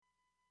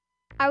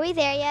Are we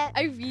there yet?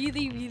 I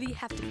really, really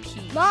have to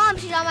pee. Mom,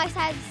 she's on my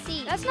side of the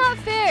seat. That's not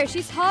fair.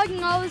 She's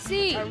hogging all the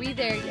seat. Are we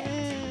there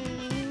yet?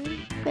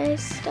 My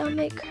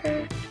stomach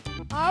hurts.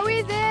 Are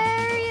we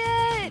there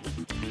yet?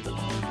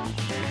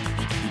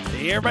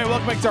 Hey, everybody,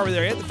 welcome back to Are We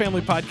There Yet, the family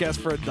podcast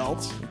for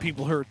adults and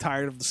people who are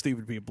tired of the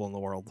stupid people in the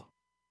world.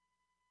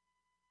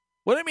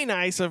 Wouldn't it be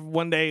nice if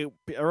one day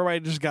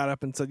everybody just got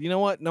up and said, you know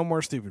what, no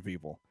more stupid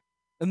people.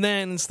 And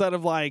then instead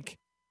of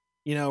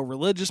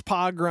religious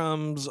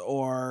pogroms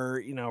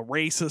or,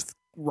 racist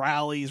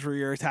rallies where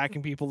you're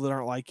attacking people that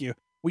aren't like you,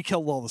 we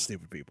killed all the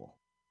stupid people.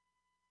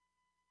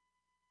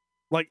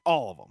 Like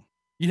all of them.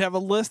 You'd have a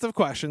list of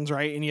questions,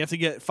 right? And you have to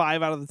get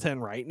 5 out of the 10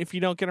 right. And if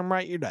you don't get them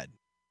right, you're dead.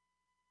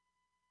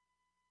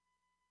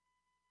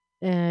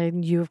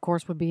 And you, of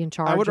course, would be in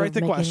charge. I would write of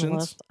the making questions. The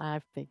list,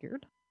 I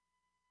figured.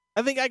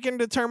 I think I can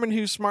determine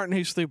who's smart and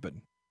who's stupid.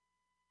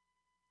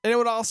 And it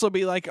would also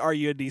be like, are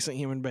you a decent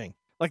human being?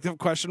 Like the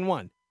question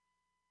 1.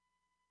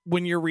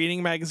 When you're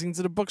reading magazines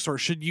at a bookstore,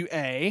 should you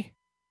A,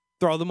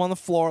 throw them on the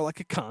floor like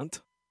a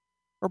cunt,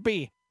 or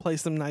B,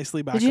 place them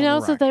nicely back on the rack? Did you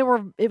notice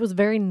that it was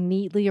very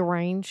neatly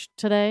arranged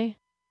today?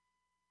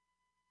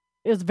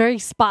 It was very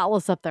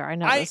spotless up there, I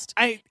noticed.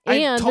 I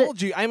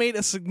told you, I made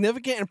a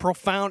significant and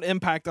profound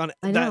impact on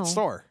that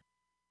store.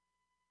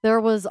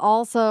 There was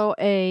also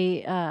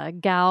a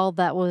gal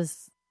that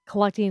was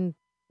collecting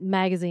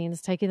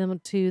magazines, taking them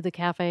to the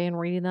cafe and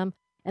reading them,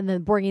 and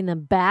then bringing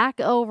them back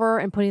over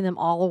and putting them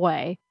all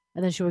away.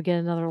 And then she would get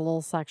another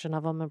little section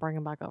of them and bring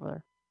them back over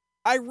there.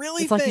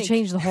 It's like you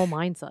changed the whole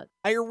mindset.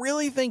 I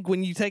really think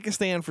when you take a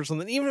stand for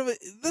something, even if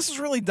this is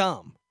really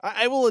dumb,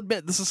 I will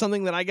admit this is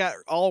something that I got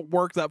all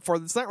worked up for.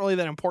 That's not really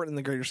that important in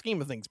the greater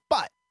scheme of things,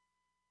 but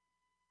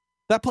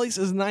that place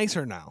is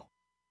nicer now.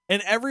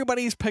 And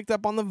everybody's picked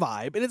up on the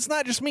vibe. And it's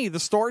not just me. The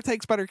store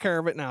takes better care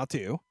of it now,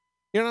 too.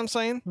 You know what I'm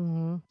saying?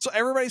 Mm-hmm. So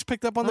everybody's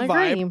picked up on the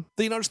vibe.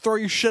 That you don't just throw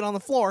your shit on the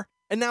floor.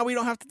 And now we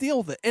don't have to deal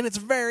with it. And it's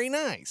very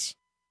nice.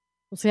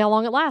 We'll see how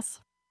long it lasts.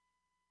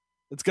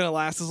 It's going to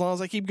last as long as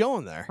I keep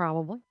going there.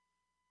 Probably.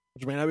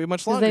 Which may not be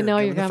much longer. They know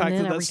you're the fact coming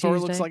in that every store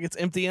Tuesday. looks like it's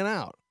empty and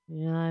out.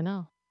 Yeah, I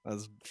know.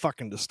 That's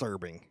fucking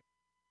disturbing.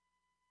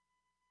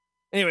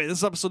 Anyway, this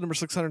is episode number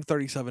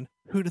 637,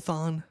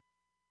 Hootathon.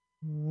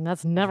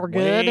 That's never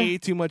good. Way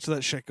too much of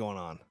that shit going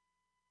on.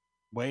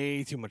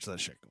 Way too much of that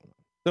shit going on.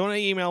 They want to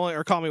email me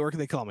or call me. Where can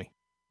they call me?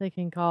 They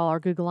can call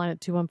our Google line at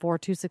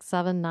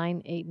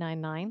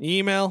 214-267-9899.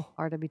 Email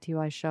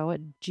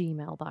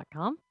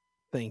rwtyshow@gmail.com.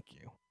 Thank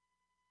you.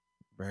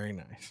 Very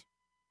nice.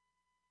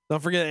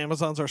 Don't forget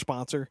Amazon's our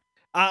sponsor.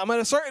 I'm going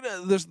to start.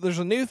 There's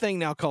a new thing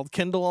now called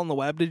Kindle on the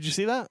web. Did you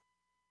see that?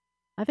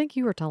 I think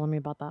you were telling me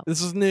about that.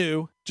 This is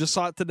new. Just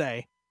saw it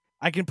today.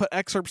 I can put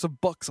excerpts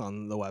of books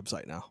on the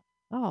website now.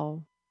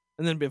 Oh.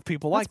 And then if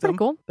people That's like them,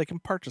 cool. they can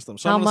purchase them.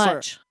 So How I'm gonna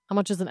much? Start, How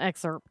much is an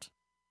excerpt?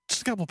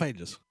 just a couple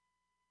pages.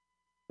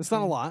 It's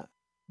not a lot.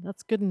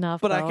 That's good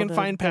enough. But I though, can to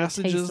find get a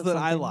passages taste of that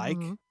I something. like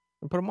Mhm.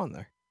 and put them on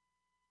there.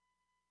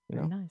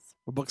 Very nice.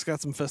 The book's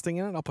got some fisting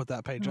in it. I'll put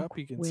that page up.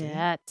 You can see.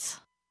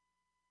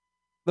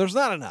 There's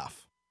not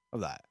enough of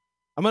that.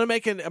 I'm gonna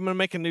make a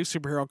new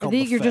superhero called I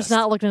think the you're Fist. just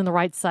not looking in the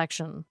right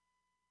section.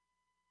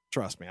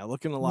 Trust me, I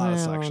look in a lot of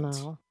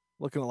sections. No.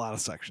 Look in a lot of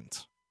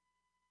sections.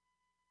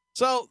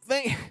 So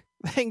thing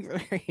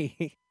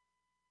 3.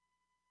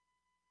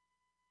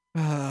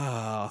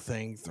 Oh,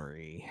 thing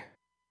 3.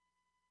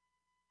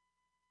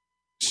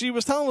 She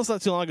was telling us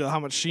not too long ago how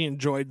much she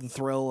enjoyed the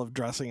thrill of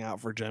dressing out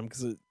for Jim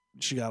because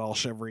she got all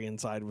shivery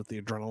inside with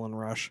the adrenaline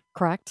rush.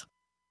 Correct.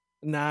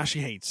 Nah, she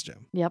hates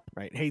Jim. Yep.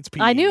 Right, hates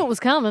PE. I knew it was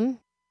coming.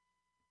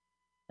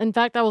 In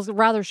fact, I was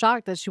rather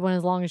shocked that she went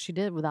as long as she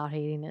did without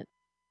hating it.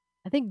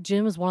 I think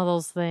gym is one of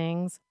those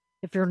things,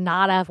 if you're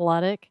not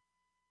athletic,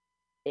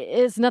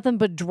 it's nothing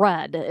but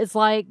dread. It's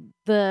like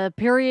the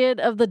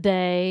period of the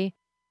day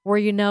where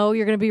you know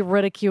you're going to be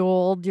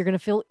ridiculed, you're going to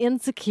feel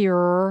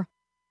insecure.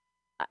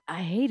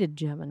 I hated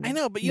gym. I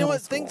know, but you know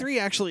what? Thing 3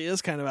 actually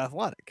is kind of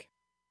athletic.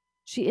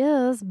 She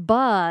is,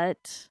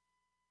 but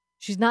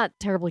she's not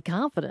terribly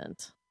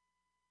confident.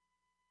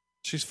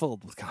 She's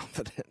filled with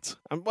confidence.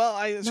 I see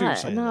what you're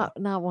saying.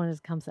 Not when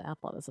it comes to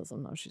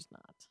athleticism. No, she's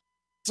not.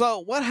 So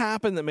what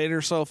happened that made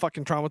her so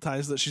fucking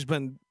traumatized that she's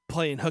been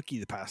playing hooky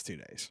the past 2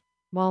 days?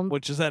 Well,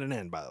 which is at an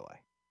end, by the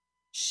way.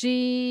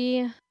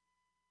 She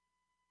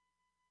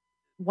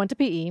went to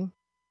PE,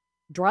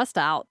 dressed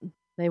out.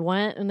 They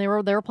went and they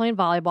were playing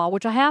volleyball,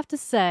 which I have to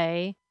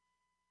say,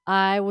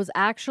 I was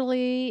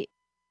actually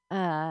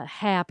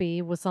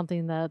happy with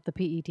something that the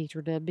PE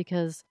teacher did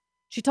because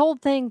she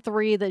told Thing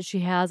 3 that she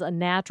has a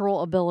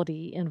natural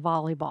ability in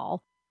volleyball,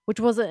 which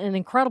was an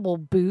incredible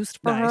boost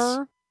for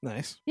her.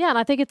 Nice. Yeah, and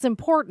I think it's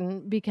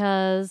important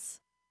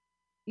because,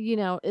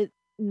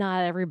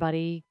 not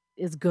everybody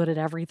is good at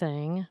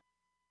everything.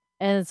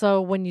 And so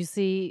when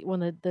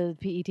the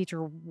PE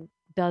teacher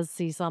does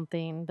see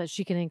something that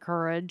she can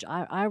encourage,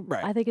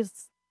 I think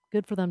it's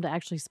good for them to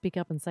actually speak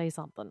up and say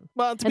something.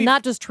 Well, and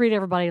not just treat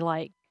everybody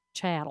like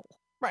chattel.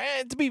 Right.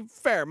 And to be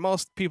fair,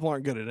 most people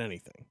aren't good at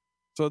anything.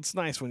 So it's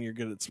nice when you're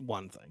good at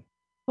one thing.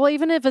 Well,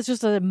 even if it's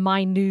just a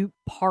minute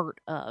part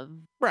of,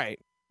 Right.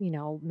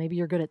 maybe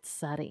you're good at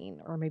setting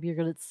or maybe you're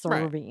good at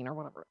Right. serving or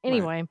whatever.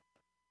 Anyway,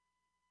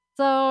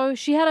 so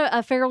she had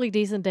a fairly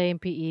decent day in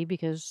PE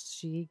because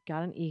she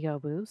got an ego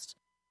boost.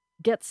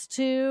 Gets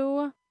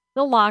to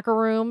the locker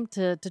room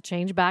to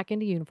change back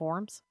into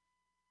uniforms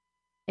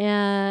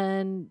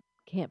and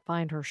can't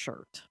find her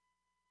shirt.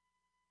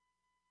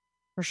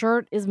 Her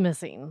shirt is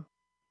missing.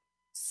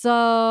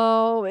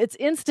 So it's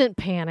instant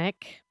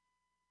panic.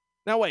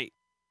 Now, wait.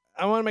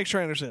 I want to make sure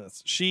I understand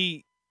this.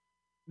 Did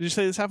you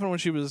say this happened when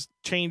she was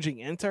changing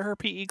into her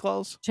PE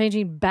clothes?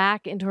 Changing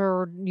back into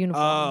her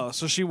uniform. Oh,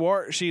 so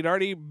she'd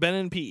already been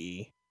in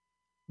PE.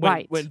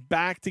 Went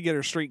back to get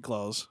her street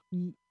clothes.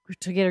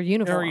 To get her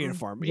uniform. Her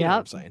uniform. You know what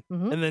I'm saying?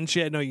 Mm-hmm. And then she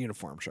had no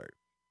uniform shirt.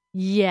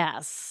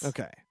 Yes.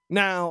 Okay.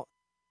 Now,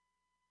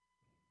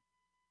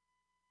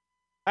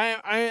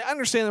 I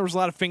understand there was a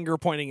lot of finger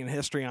pointing in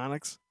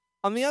histrionics.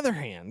 On the other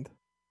hand,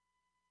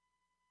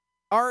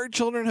 our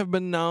children have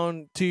been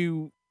known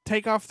to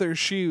take off their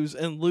shoes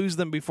and lose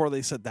them before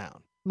they sit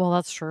down. Well,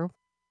 that's true.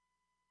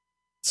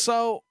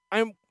 So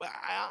I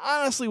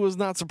honestly was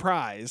not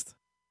surprised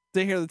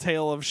to hear the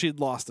tale of she'd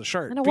lost the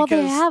shirt. Well,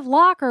 they have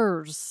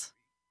lockers.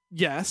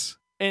 Yes.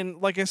 And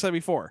like I said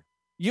before,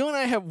 you and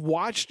I have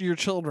watched your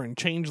children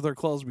change their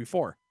clothes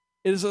before.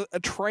 It is a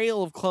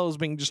trail of clothes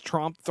being just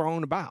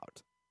thrown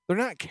about. They're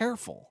not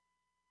careful.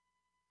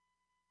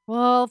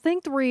 Well,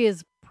 Think 3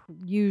 is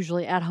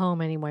usually at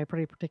home anyway,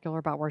 pretty particular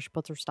about where she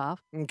puts her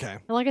stuff. Okay.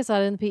 And like I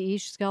said, in the PE,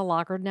 she's got a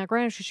locker. Now,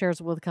 granted, she shares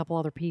it with a couple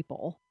other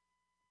people,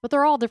 but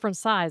they're all different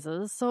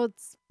sizes, so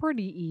it's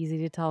pretty easy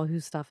to tell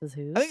whose stuff is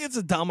whose. I think it's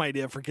a dumb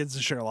idea for kids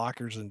to share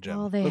lockers in gym.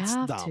 Well, they That's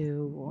have dumb.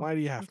 to. Why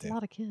do you have There's to? A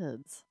lot of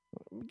kids.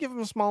 Give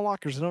them small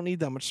lockers. They don't need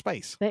that much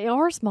space. They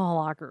are small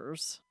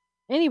lockers.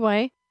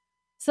 Anyway,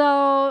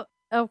 so,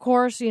 of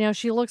course,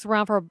 she looks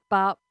around for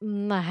about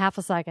a half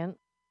a second.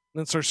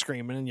 Then starts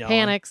screaming and yelling.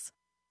 Panics.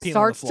 Peeing on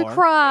Starts the to floor.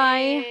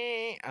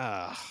 cry.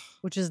 Ugh.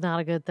 Which is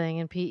not a good thing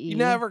in PE. You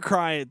never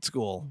cry at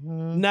school.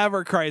 Mhm.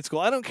 Never cry at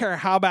school. I don't care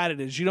how bad it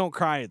is. You don't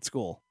cry at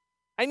school.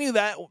 I knew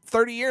that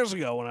 30 years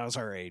ago when I was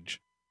her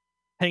age.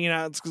 Hanging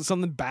out at school,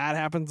 something bad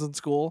happens in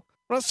school.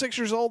 When I was 6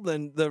 years old,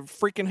 then the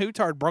freaking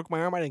Hootard broke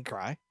my arm. I didn't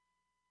cry.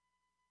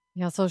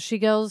 Yeah, so she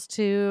goes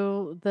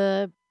to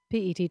the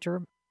PE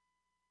teacher.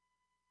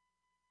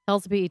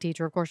 Tells the PE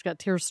teacher. Of course, she got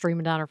tears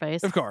streaming down her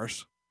face. Of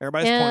course.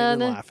 Everybody's pointing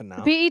and And laughing now.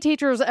 The PE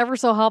teacher is ever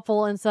so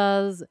helpful and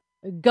says,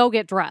 go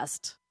get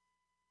dressed.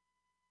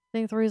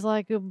 Thing 3's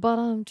like, but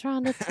I'm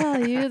trying to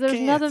tell you, there's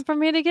Can't. nothing for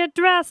me to get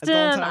dressed I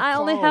don't in. have I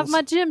only have clothes."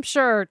 my gym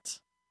shirt.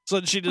 So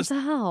What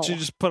the hell? she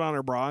just put on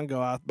her bra and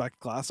go out back to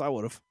class. I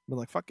would have been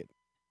like, fuck it.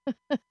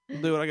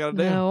 I'll do what I got to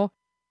do. No.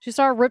 She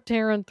started rip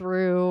tearing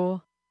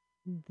through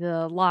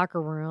the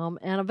locker room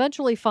and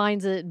eventually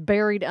finds it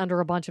buried under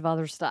a bunch of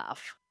other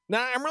stuff.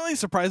 Now, I'm really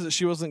surprised that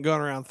she wasn't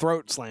going around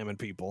throat slamming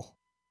people.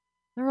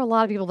 There are a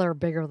lot of people that are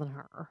bigger than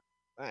her.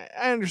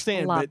 I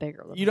understand, A lot but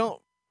bigger than you her.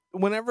 don't.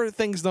 Whenever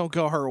things don't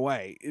go her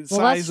way, Well,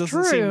 size that's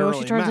doesn't seem to true.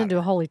 really She turns matter. into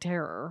a holy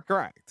terror.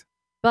 Correct.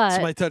 But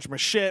Somebody touched my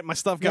shit. My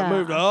stuff got Yeah.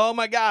 moved. Oh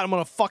my god! I'm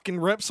gonna fucking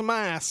rip some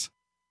ass.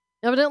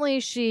 evidently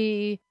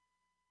she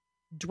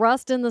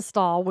dressed in the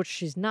stall, which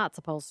she's not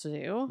supposed to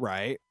do.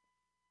 Right.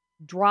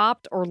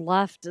 Dropped or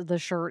left the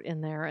shirt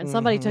in there, and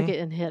somebody took Mhm. it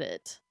and hid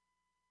it.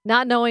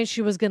 Not knowing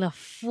she was going to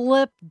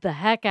flip the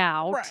heck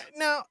out. Right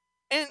now,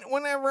 and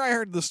whenever I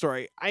heard the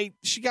story,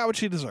 she got what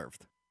she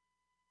deserved.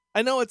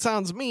 I know it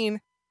sounds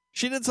mean.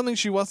 She did something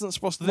she wasn't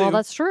supposed to do. Well,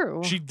 that's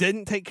true. She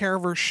didn't take care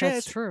of her shit.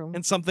 That's true.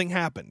 And something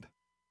happened.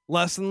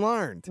 Lesson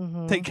learned.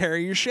 Mhm. Take care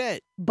of your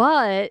shit.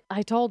 But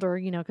I told her,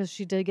 because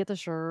she did get the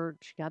shirt,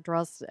 she got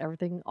dressed,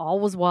 everything, all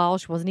was well.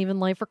 She wasn't even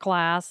late for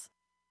class.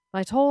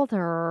 I told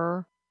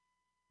her,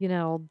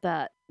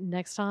 that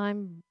next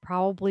time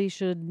probably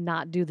should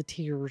not do the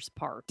tears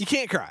part. You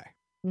can't cry.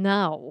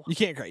 No. You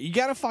can't cry. You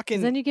gotta 'Cause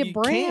fucking. then you get can't.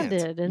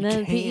 branded. And You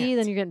then PE, then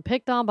can't. you're getting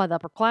picked on by the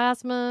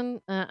upperclassmen.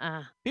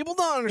 People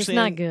don't It's understand.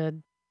 not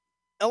good.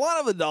 A lot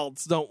of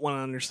adults don't want to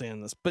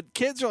understand this, but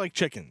kids are like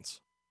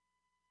chickens.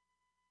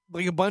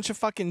 Like a bunch of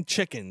fucking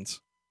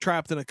chickens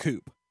trapped in a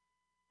coop.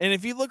 And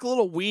if you look a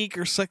little weak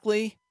or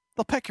sickly,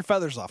 they'll peck your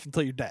feathers off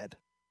until you're dead.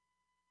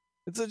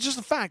 It's just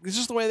a fact. It's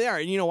just the way they are.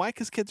 And you know why?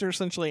 Because kids are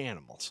essentially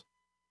animals.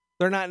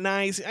 They're not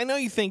nice. I know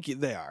you think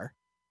they are.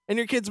 And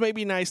your kids may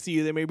be nice to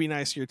you. They may be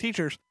nice to your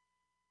teachers.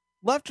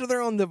 Left to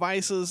their own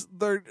devices,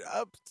 they're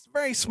a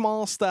very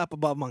small step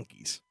above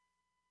monkeys.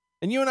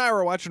 And you and I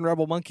were watching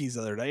Rebel Monkeys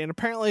the other day, and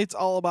apparently it's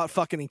all about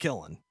fucking and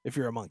killing if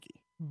you're a monkey.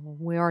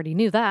 We already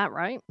knew that,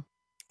 right?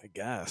 I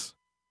guess.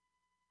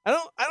 I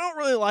don't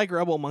really like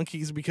Rebel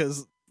Monkeys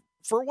because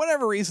for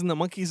whatever reason the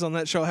monkeys on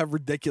that show have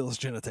ridiculous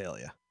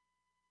genitalia.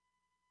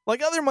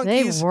 Like other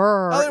monkeys, They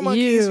were. other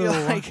monkeys, Ew. you're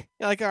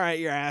like, all right,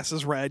 your ass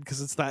is red because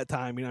it's that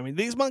time. You know what I mean?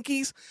 These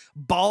monkeys,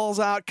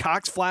 balls out,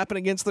 cocks flapping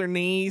against their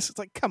knees. It's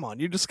like, come on,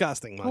 you're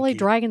disgusting, monkey. Totally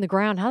dragging the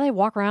ground. How do they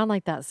walk around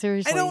like that?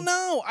 Seriously. I don't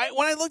know.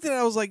 When I looked at it,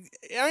 I was like,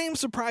 I am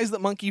surprised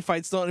that monkey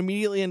fights don't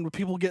immediately end with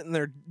people getting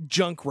their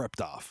junk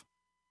ripped off.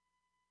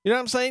 You know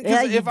what I'm saying?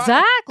 Yeah, 'Cause if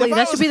exactly. if I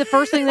That should was- be the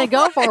first thing they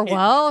go for. Right.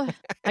 Well,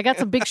 I got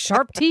some big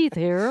sharp teeth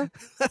here.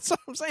 That's what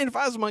I'm saying. If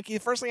I was a monkey, the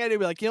first thing I'd do would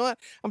be like, you know what?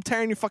 I'm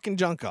tearing your fucking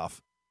junk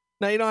off.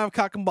 Now you don't have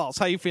cock and balls.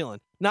 How you feeling?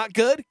 Not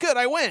good? Good,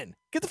 I win.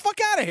 Get the fuck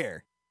out of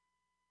here.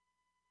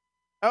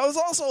 I was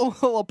also a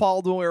little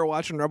appalled when we were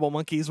watching Rebel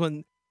Monkeys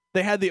when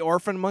they had the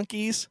orphan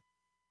monkeys.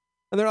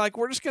 And they're like,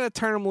 we're just going to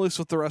turn them loose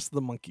with the rest of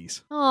the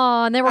monkeys.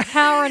 Oh, and they were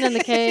cowering in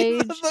the cage.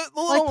 The Like,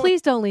 little,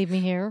 please don't leave me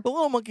here. the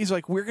little monkeys are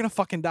like, we're going to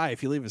fucking die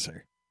if you leave us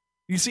here.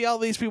 You see all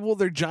these people with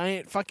their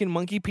giant fucking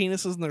monkey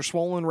penises and their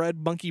swollen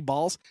red monkey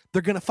balls?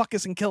 They're going to fuck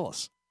us and kill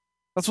us.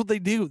 That's what they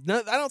do. No,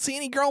 I don't see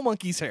any girl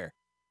monkeys here.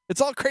 It's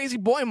all crazy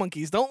boy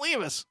monkeys. Don't leave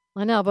us.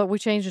 I know, but we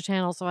changed the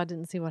channel, so I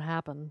didn't see what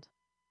happened.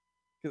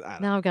 'Cause I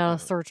don't- Now I've I got don't-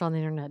 to search on the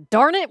internet.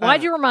 Darn it! I Why'd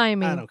don't- you remind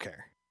me? I don't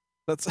care.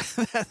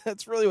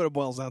 That's really what it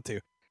boils down to.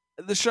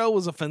 The show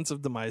was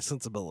offensive to my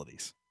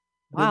sensibilities.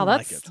 I Wow, didn't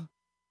like that's it.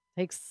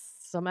 takes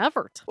some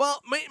effort.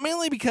 Well,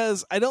 mainly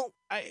because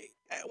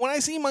when I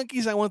see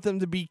monkeys, I want them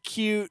to be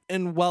cute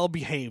and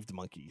well-behaved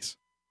monkeys.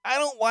 I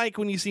don't like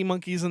when you see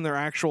monkeys in their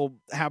actual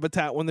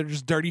habitat when they're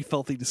just dirty,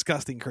 filthy,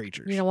 disgusting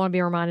creatures. You don't want to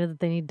be reminded that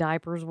they need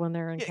diapers when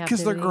they're in because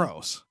captivity. they're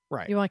gross,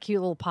 right? You want a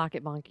cute little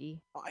pocket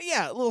monkey.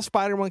 Yeah, little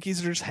spider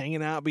monkeys that are just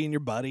hanging out, being your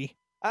buddy.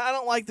 I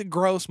don't like the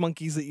gross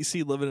monkeys that you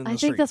see living in the I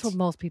streets. think that's what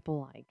most people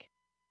like.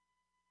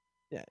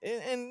 Yeah,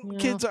 and Yeah.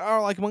 kids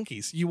are like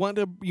monkeys. You want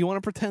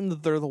to pretend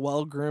that they're the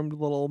well-groomed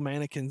little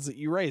mannequins that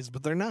you raised,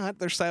 but they're not.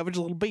 They're savage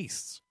little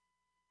beasts.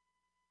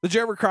 Did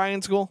you ever cry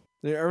in school?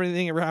 Did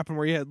anything ever happen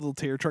where you had a little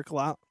tear trickle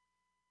out?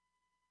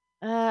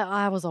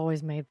 I was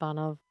always made fun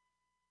of.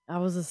 I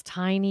was this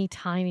tiny,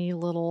 tiny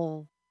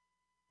little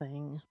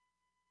thing.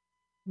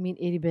 I mean,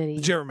 itty bitty.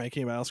 Did you ever make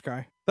anybody else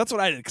cry? That's what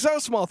I did because I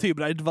was small too,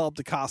 but I developed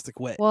a caustic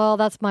wit. Well,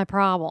 that's my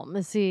problem.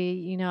 You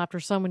see, after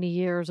so many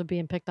years of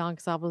being picked on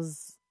because I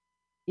was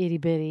itty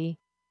bitty,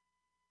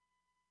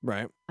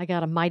 Right. I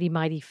got a mighty,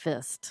 mighty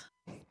fist.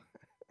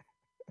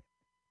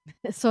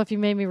 So if you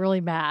made me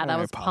really mad, I All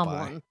right, was Popeye.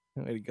 pummeling.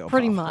 Way to go,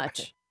 Pretty Popeye.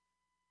 much.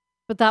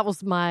 But that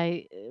was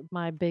my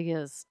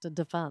biggest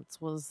defense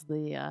was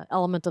the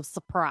element of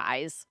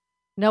surprise.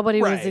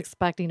 Nobody was Right.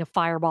 expecting a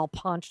fireball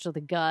punch to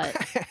the gut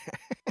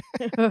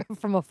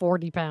from a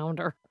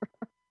 40-pounder.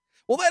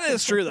 Well, that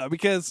is true though,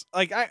 because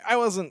like I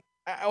wasn't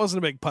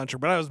a big puncher,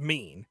 but I was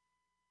mean.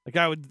 Like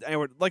I would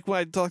like when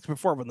I talked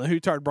before when the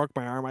Hootard broke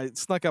my arm, I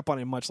snuck up on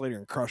him much later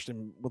and crushed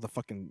him with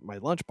my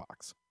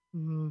lunchbox.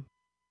 Mm-hmm.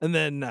 And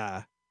then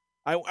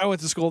I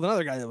went to school with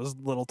another guy that was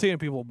little too, and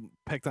people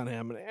picked on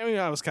him. And I mean,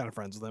 I was kind of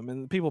friends with him,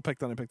 and people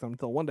picked on him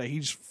until one day he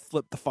just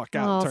flipped the fuck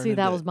out. Oh, and turned see,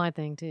 that into- was my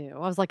thing too. I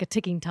was like a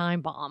ticking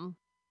time bomb,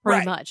 pretty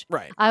Right, much.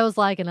 right. I was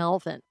like an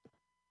elephant.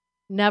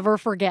 Never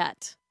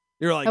forget.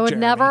 You're like I would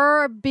Jeremy.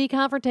 never be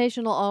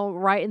confrontational. Oh,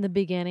 right in the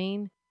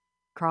beginning.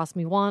 Cross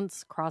me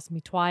once, cross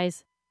me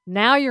twice.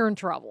 Now you're in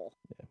trouble.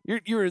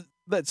 You were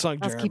that song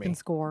I was Jeremy. keeping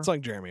score. That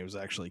song Jeremy was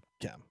actually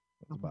Kim.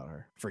 It was about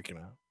her freaking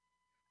out.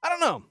 I don't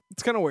know.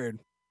 It's kind of weird.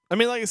 I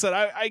mean, like I said,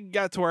 I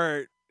got to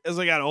where as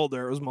I got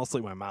older, it was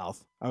mostly my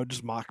mouth. I would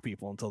just mock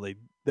people until they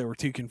were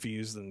too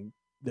confused and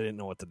they didn't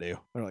know what to do.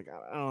 They're like,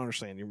 I don't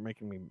understand. You're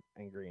making me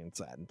angry and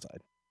sad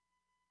inside.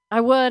 I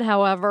would,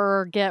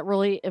 however, get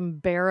really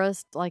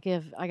embarrassed, like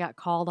if I got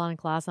called on in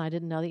class and I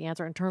didn't know the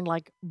answer and turned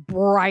like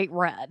bright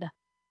red.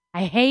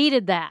 I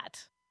hated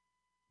that.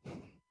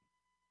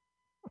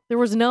 There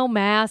was no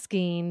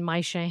masking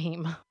my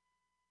shame.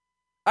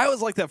 I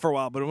was like that for a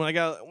while, but when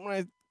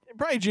I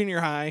probably junior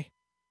high,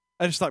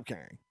 I just stopped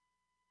caring.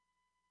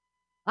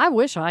 I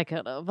wish I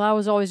could have. I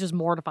was always just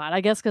mortified.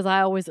 I guess because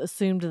I always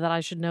assumed that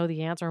I should know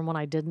the answer, and when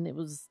I didn't, it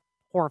was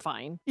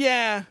horrifying.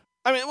 Yeah.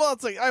 I mean, well,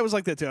 it's like I was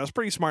like that too. I was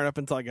pretty smart up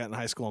until I got in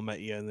high school and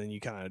met you, and then you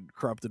kind of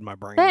corrupted my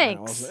brain. And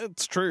Thanks.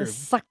 It's true. It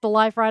sucked the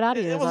life right out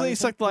of you. It is that what wasn't you you think?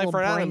 sucked the life Little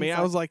right out of brain me. I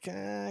suck. was like,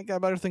 I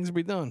got better things to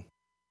be doing.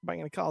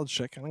 Banging a college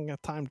chick. I don't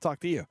got time to talk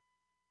to you.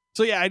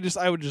 So yeah,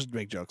 I would just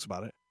make jokes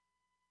about it,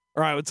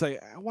 or I would say,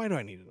 why do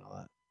I need to know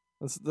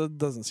that? That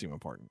doesn't seem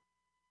important.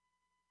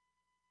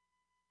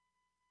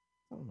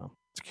 I don't know.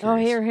 It's Oh,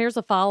 curious. here's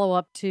a follow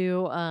up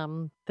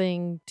to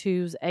thing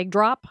two's egg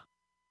drop.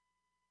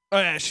 Oh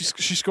yeah,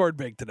 she scored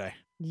big today.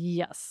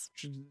 Yes.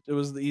 It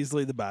was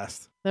easily the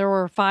best. There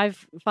were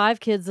five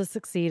kids that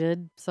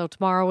succeeded. So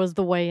tomorrow was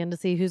the weigh in to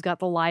see who's got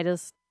the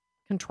lightest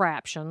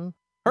contraption.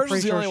 I'm Hers was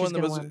pretty the sure only she's one that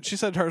gonna was. win. She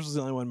said hers was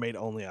the only one made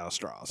only out of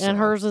straws. And so-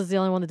 hers is the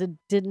only one that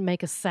didn't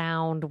make a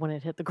sound when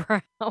it hit the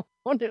ground.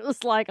 It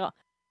was like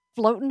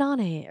floating on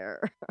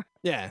air.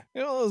 Yeah,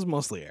 it was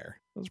mostly air.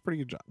 It was a pretty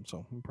good job,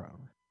 so I'm proud of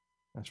her.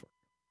 Nice work.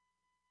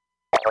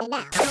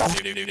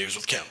 News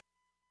with Kim.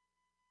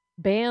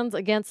 Bans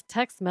against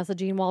text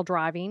messaging while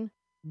driving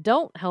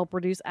don't help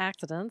reduce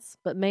accidents,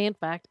 but may in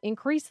fact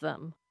increase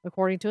them,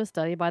 according to a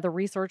study by the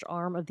research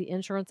arm of the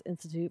Insurance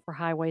Institute for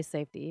Highway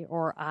Safety,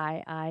 or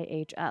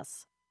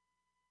IIHS.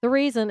 The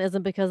reason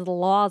isn't because the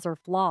laws are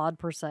flawed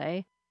per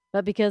se,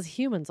 but because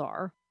humans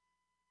are.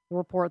 The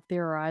report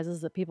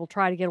theorizes that people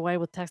try to get away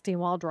with texting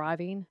while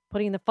driving,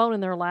 putting the phone in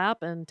their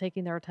lap, and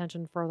taking their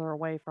attention further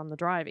away from the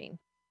driving.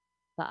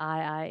 The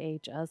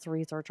IIHS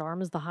research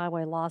arm is the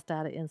Highway Loss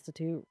Data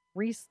Institute.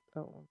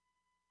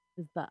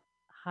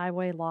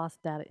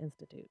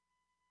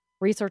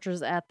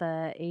 Researchers at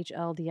the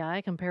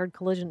HLDI compared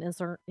collision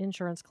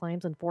insurance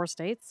claims in 4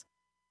 states: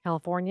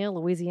 California,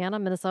 Louisiana,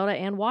 Minnesota,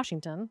 and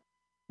Washington,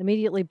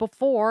 immediately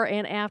before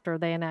and after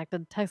they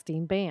enacted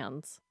texting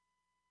bans.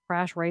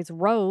 Crash rates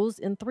rose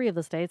in 3 of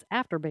the states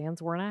after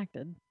bans were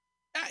enacted.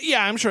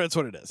 Yeah, I'm sure that's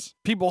what it is.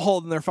 People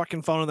holding their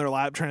fucking phone in their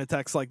lap trying to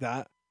text like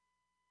that.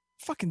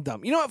 Fucking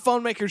dumb. You know what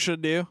phone makers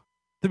should do,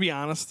 to be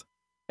honest?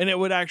 And it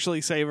would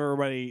actually save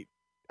everybody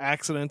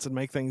accidents and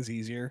make things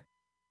easier.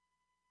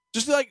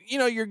 Just like,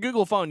 your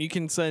Google phone, you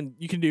can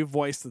do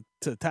voice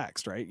to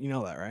text, right? You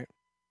know that, right?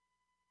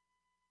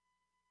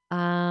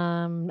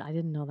 I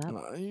didn't know that.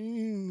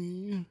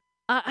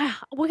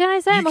 What can I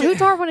say? I'm a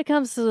hootard when it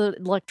comes to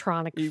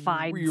electronic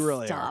stuff.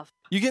 Really are.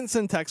 You can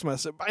send text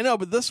message. I know,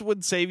 but this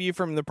would save you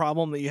from the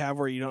problem that you have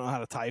where you don't know how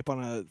to type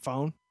on a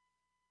phone.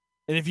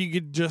 And if you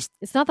could just...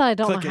 It's not that I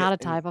don't know how to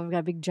type. I've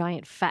got big,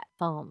 giant, fat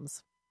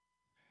thumbs.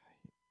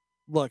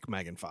 Look,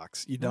 Megan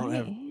Fox, you don't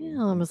have...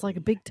 It's like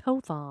a big toe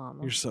thumb.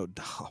 You're so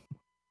dumb.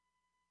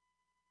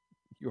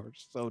 You're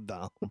so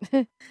dumb.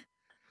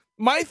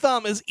 My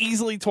thumb is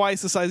easily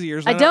twice the size of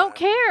yours. I don't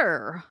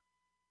care.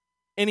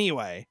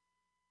 Anyway,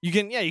 you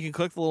can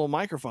click the little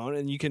microphone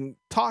and you can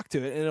talk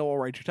to it and it will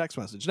write your text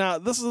message. Now,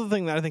 this is the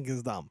thing that I think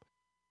is dumb.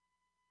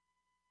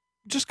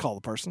 Just call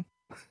the person.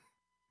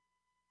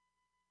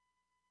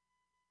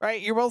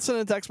 Right? You're both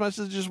sending text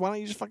messages. Why don't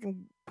you just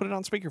fucking put it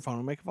on speakerphone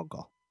and make a phone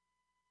call?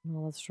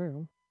 Well, that's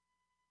true.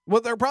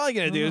 What they're probably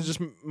going to do is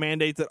just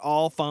mandate that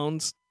all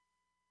phones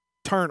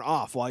turn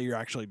off while you're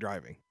actually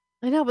driving.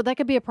 I know, but that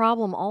could be a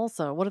problem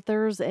also. What if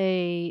there's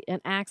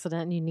an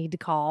accident and you need to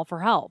call for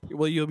help?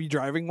 Well, you'll be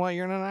driving while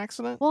you're in an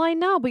accident? Well, I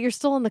know, but you're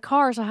still in the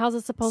car, so how's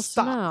it supposed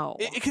to know?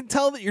 It can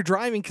tell that you're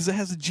driving because it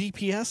has a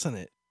GPS in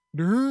it.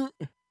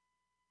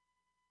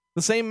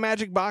 The same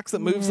magic box that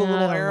moves the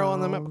little arrow on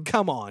the map.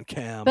 Come on,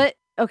 Cam. But,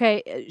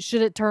 okay,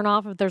 should it turn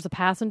off if there's a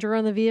passenger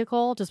in the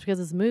vehicle? Just because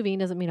it's moving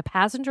doesn't mean a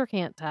passenger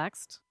can't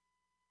text.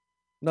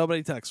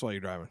 Nobody texts while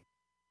you're driving.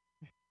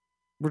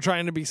 We're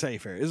trying to be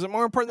safe here. Is it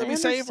more important to be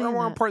safe or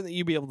more important that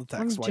you be able to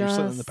text while you're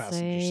sitting in the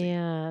passenger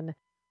seat?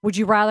 Would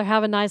you rather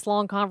have a nice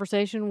long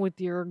conversation with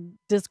your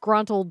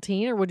disgruntled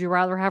teen, or would you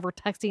rather have her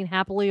texting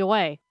happily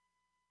away?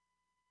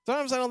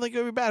 Sometimes I don't think it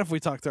would be bad if we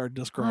talked to our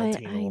disgruntled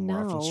teen a little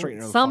more often.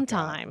 Straighten her the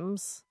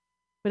sometimes. Fuck out.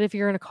 But if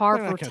you're in a car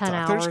for 10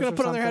 hours, they're just going to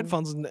put on their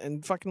headphones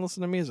and fucking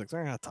listen to music.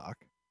 They're not going to talk.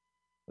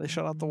 They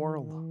shut out the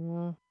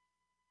world.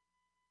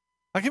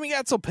 How come you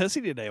got so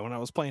pissy today when I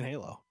was playing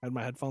Halo? I had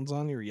my headphones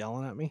on. You were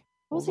yelling at me.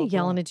 I wasn't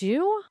yelling at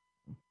you.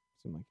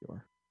 Seemed like you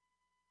were.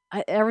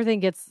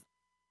 Everything gets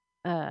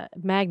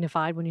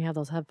magnified when you have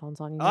those headphones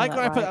on. You know I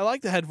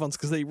like the headphones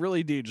because they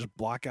really do just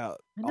block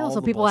out. I know, all so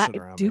the people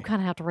bullshit kind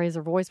of have to raise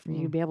their voice for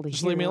you to be able to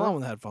just hear. leave me alone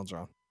when the headphones are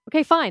on.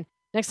 Okay, fine.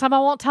 Next time I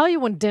won't tell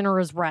you when dinner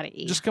is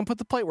ready. Just come put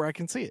the plate where I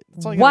can see it.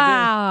 That's all you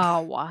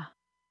gotta do. What?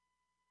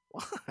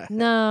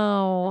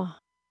 No.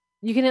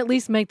 You can at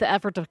least make the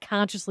effort to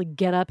consciously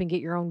get up and get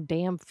your own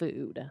damn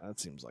food. That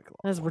seems like a lot.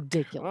 That's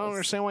ridiculous. I don't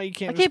understand why you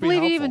can't. I can't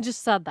believe you even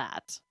just said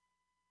that.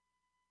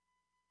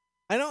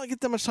 I don't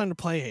get that much time to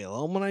play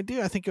Halo. And when I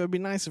do, I think it would be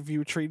nice if you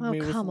would treat me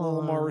with a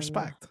little more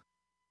respect.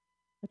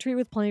 I treat you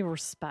with plenty of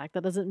respect.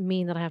 That doesn't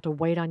mean that I have to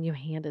wait on you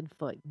hand and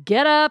foot.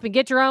 Get up and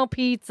get your own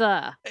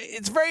pizza.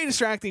 It's very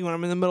distracting when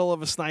I'm in the middle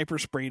of a sniper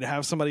spree to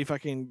have somebody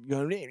fucking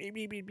go.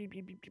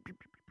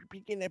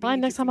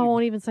 Fine, next time I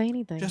won't even say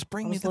anything. Just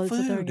bring me the food.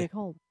 Sit there and get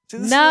cold. See,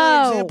 this is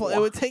an example. It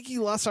would take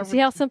you less effort. See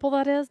how simple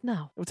that is?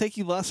 No. It would take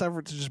you less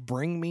effort to just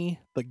bring me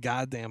the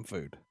goddamn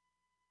food.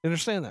 You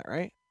understand that,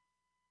 right?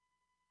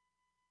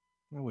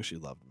 I wish you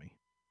loved me.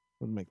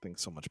 It would make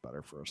things so much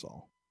better for us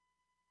all.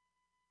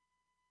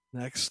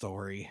 Next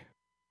story.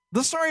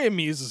 This story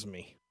amuses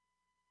me.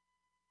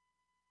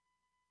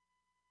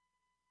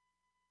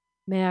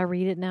 May I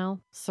read it now,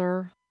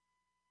 sir?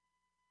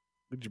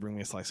 Would you bring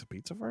me a slice of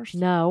pizza first?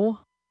 No.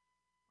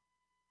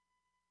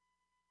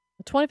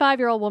 A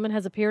 25-year-old woman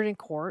has appeared in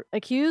court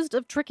accused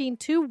of tricking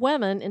 2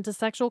 women into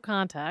sexual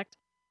contact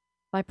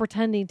by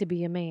pretending to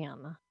be a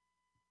man.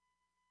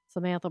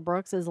 Samantha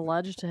Brooks is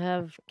alleged to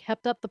have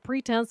kept up the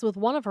pretense with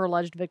one of her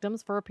alleged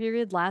victims for a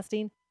period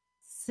lasting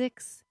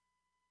 6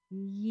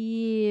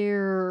 years.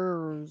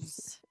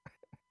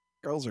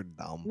 Girls are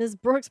dumb. Ms.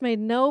 Brooks made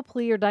no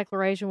plea or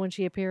declaration when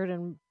she appeared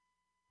in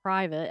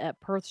private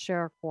at Perth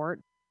Sheriff Court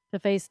to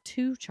face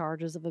 2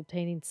 charges of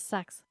obtaining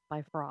sex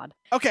by fraud.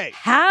 Okay.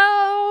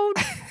 How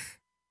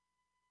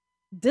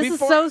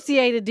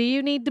disassociated do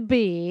you need to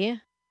be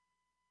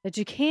that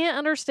you can't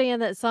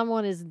understand that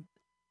someone is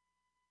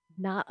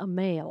not a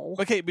male?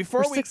 Okay,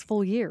 for 6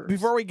 full years.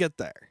 Before we get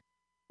there,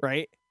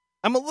 right?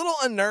 I'm a little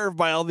unnerved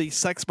by all these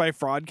sex by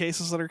fraud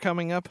cases that are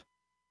coming up.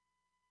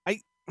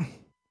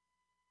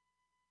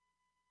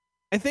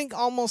 I think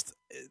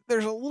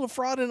there's a little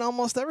fraud in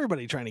almost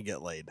everybody trying to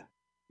get laid.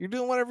 You're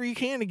doing whatever you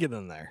can to get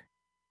in there.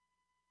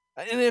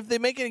 And if they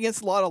make it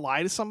against the law to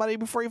lie to somebody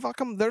before you fuck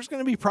them, there's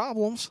going to be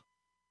problems.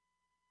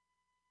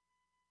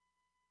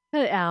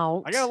 Cut it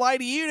out. I gotta lie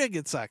to you to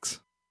get sex.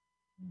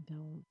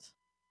 Don't.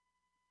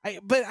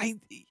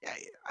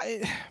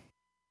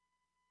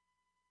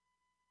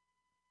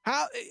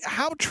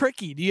 How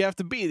tricky do you have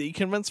to be that you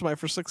convince somebody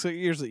for 6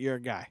 years that you're a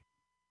guy?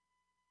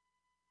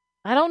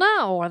 I don't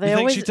know. Are they You think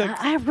always? she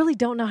took- I really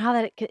don't know how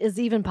that is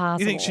even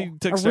possible. You think she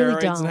took I steroids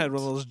really and had don't.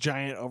 one of those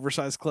giant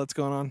oversized clits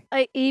going on?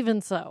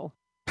 Even so.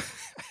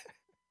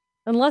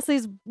 Unless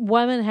these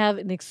women have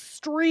an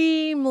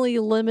extremely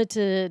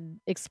limited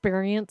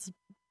experience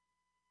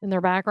in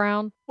their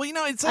background, Well,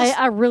 it says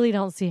I really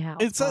don't see how.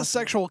 it it's says possible.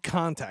 sexual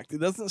contact. It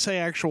doesn't say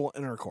actual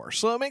intercourse.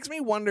 So it makes me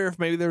wonder if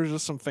maybe there was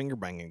just some finger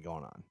banging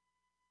going on.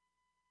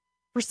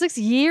 For 6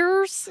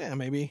 years? Yeah,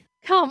 maybe.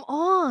 Come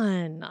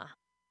on.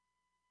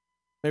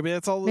 Maybe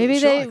that's all.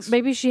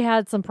 Maybe she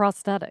had some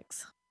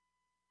prosthetics.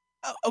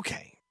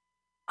 Okay.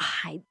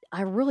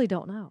 I really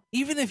don't know.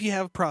 Even if you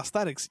have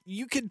prosthetics,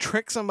 you could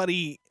trick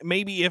somebody.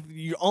 Maybe if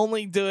you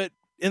only do it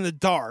in the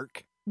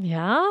dark.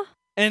 Yeah.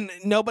 And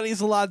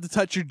nobody's allowed to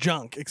touch your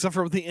junk except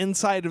for the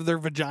inside of their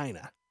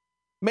vagina.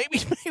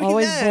 Maybe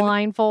Always then,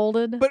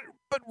 blindfolded. But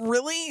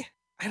really,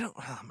 I don't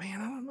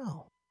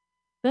know.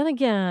 Then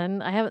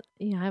again, I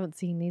haven't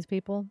seen these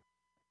people.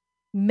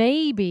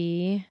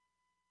 Maybe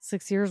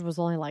 6 years was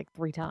only like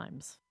 3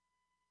 times.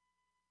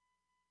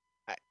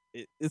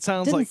 It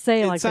sounds Didn't like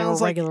say it like they were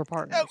sounds like- regular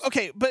partners.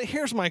 Okay, but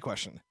here's my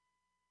question: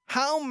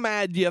 how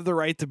mad do you have the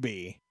right to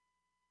be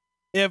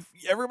if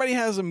everybody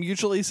has a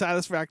mutually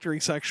satisfactory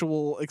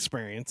sexual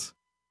experience,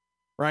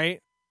 right?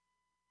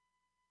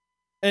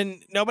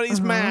 And nobody's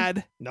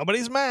mad.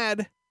 Nobody's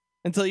mad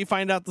until you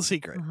find out the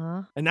secret.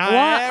 And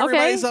now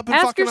everybody's up in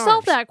Ask fucking yourself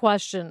arms. that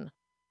question.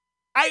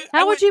 How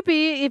How would you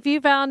be if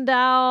you found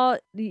out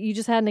you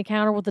just had an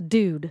encounter with a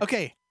dude?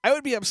 Okay, I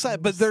would be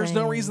upset, but there's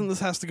no reason this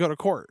has to go to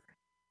court.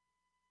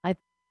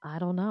 I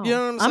don't know. You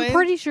know what I'm saying?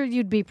 pretty sure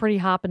you'd be pretty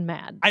hopping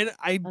mad. I'm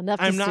not.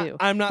 Sue.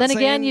 I'm not. Then saying,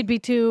 again,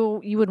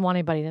 you wouldn't want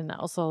anybody to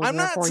know. So I'm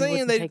not therefore you saying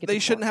wouldn't take it they to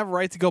shouldn't court. have a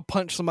right to go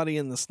punch somebody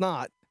in the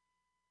snot.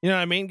 You know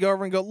what I mean? Go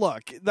over and go,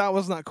 look, that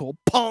was not cool.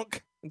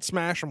 Punk, and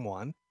smash them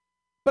one.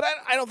 But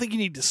I don't think you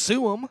need to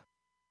sue them.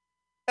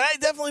 And I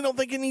definitely don't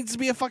think it needs to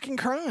be a fucking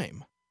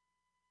crime.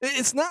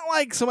 It's not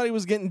like somebody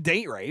was getting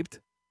date raped.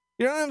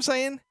 You know what I'm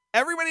saying?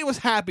 Everybody was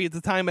happy at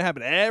the time it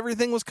happened.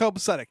 Everything was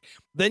copacetic.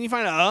 Then you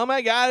find out, oh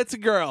my God, it's a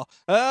girl.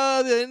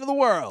 Oh, the end of the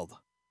world.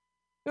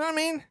 You know what I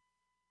mean?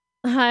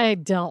 I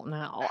don't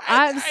know.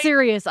 I'm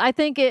serious. I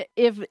think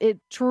if it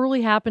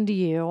truly happened to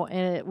you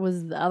and it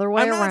was the other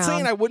way I'm around, not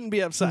saying I wouldn't be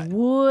upset.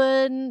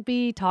 wouldn't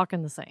be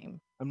talking the same.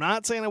 I'm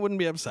not saying I wouldn't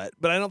be upset,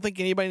 but I don't think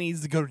anybody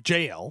needs to go to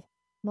jail.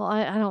 Well,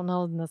 I don't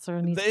know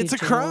necessarily. Needs to It's be a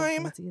jail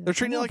crime. offense either. They're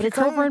treating it I know, like but a it's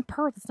over crime. in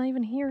Perth. It's not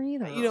even here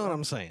either. You know what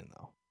I'm saying,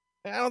 though.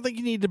 I don't think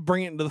you need to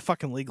bring it into the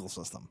fucking legal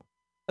system.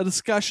 A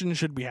discussion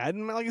should be had,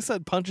 and like I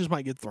said, punches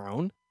might get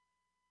thrown.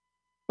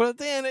 But at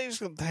the end, they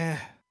just go,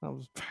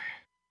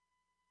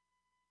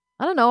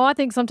 I don't know. I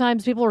think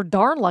sometimes people are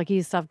darn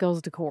lucky stuff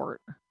goes to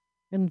court,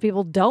 and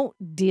people don't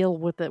deal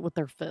with it with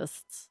their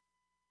fists.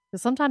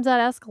 Because sometimes that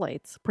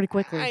escalates pretty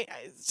quickly.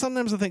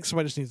 Sometimes I think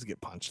somebody just needs to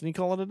get punched, and you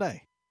call it a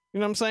day. You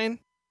know what I'm saying?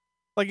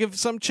 Like if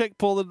some chick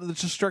pulled it that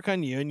just struck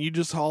on you, and you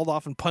just hauled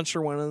off and punched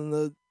her one in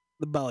the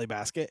belly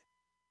basket,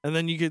 and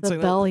then you could say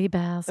belly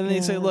basket. and then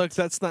you say, "Look,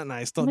 that's not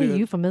nice. Don't How do many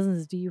it."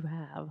 euphemisms do you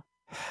have?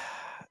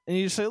 And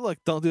you just say, "Look,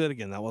 don't do that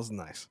again. That wasn't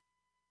nice."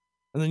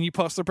 And then you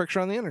post their picture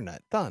on the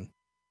internet. Done.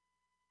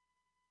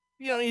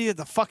 You don't need to get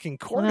the fucking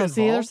court involved.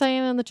 See, they're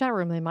saying in the chat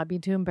room they might be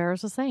too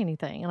embarrassed to say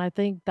anything, and I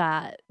think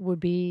that would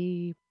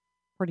be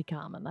pretty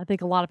common. I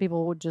think a lot of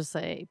people would just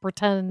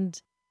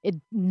pretend it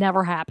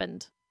never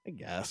happened. I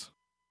guess.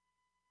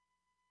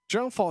 It's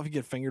your own fault if you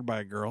get fingered by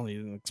a girl and you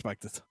didn't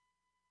expect it.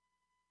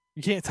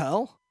 You can't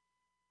tell?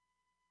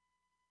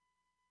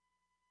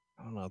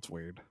 I don't know. It's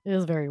weird. It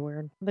is very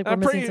weird. I think I'm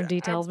we're missing pretty- some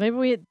details. Maybe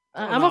we.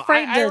 I don't I'm know.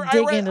 afraid to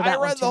dig into that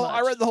one too much.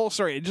 I read the whole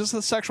story. It's just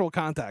the sexual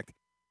contact.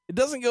 It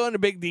doesn't go into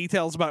big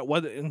details about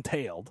what it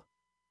entailed.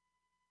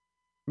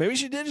 Maybe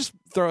she did just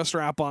throw a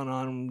strap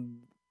on,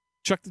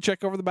 chuck the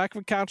chick over the back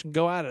of a couch and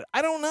go at it.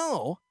 I don't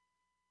know.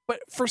 But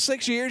for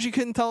 6 years, you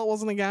couldn't tell it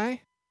wasn't a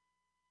guy?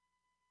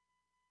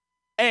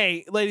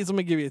 Hey, ladies, let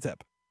me give you a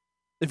tip.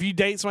 If you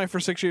date somebody for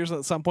 6 years and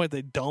at some point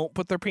they don't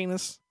put their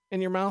penis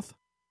in your mouth,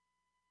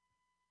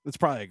 it's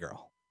probably a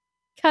girl.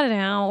 Cut it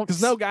out.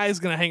 Because no guy is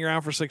going to hang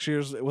around for 6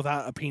 years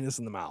without a penis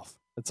in the mouth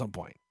at some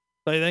point.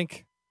 Do you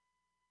think?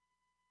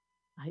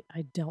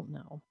 I don't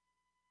know.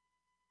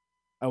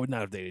 I would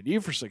not have dated you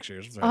for 6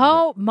 years.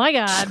 Oh my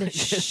God!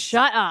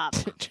 Shut up.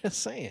 Just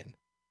saying.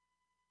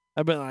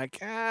 I've been like,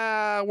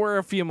 we're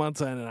a few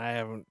months in and I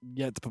haven't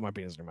yet to put my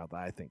penis in your mouth.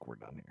 I think we're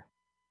done here.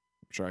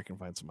 I'm sure I can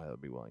find somebody that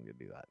would be willing to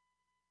do that.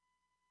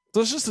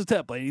 So it's just a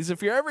tip, ladies.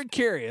 If you're ever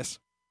curious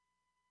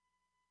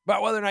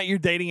about whether or not you're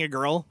dating a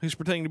girl who's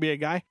pretending to be a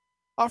guy,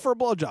 offer a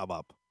blowjob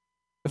up.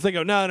 If they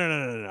go,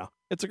 no,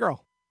 it's a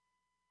girl.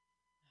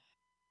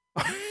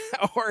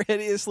 Or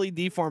hideously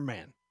deformed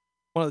man.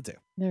 One of the two.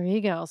 There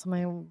you go.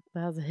 Somebody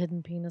that has a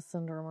hidden penis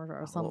syndrome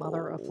or some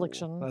other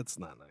affliction. That's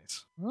not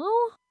nice.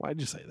 Oh, Why'd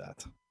you say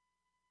that?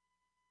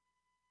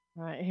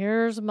 All right,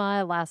 here's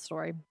my last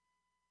story.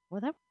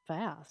 Well, that was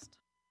fast.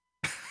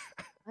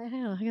 I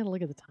gotta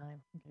look at the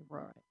time. Okay, we're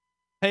all right.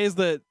 Hey, is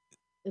the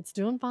It's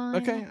doing fine.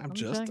 okay? I'm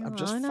just checking.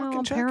 fucking I know,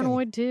 I'm checking.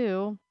 paranoid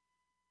too.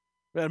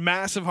 We had a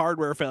massive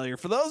hardware failure.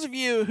 For those of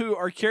you who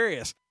are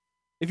curious,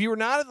 if you were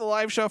not at the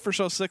live show for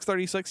show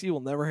 636, you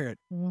will never hear it.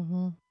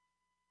 Mm-hmm.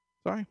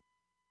 Sorry.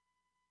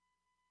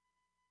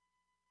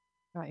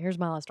 All right, here's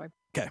my last story.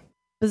 Okay.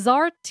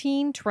 Bizarre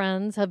teen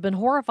trends have been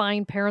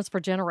horrifying parents for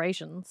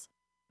generations,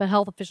 but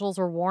health officials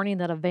are warning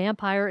that a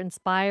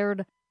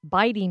vampire-inspired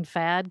biting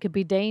fad could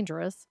be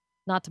dangerous,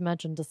 not to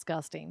mention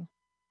disgusting.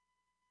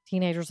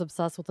 Teenagers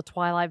obsessed with the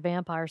Twilight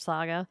vampire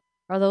saga,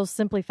 or those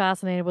simply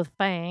fascinated with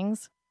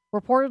fangs,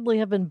 reportedly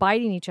have been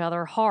biting each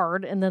other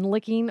hard and then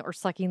licking or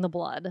sucking the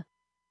blood.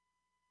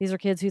 These are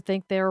kids who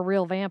think they're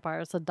real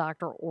vampires, said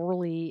Dr.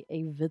 Orly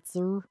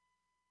Avitzer,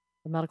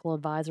 the medical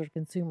advisor to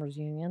Consumers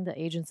Union, the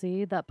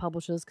agency that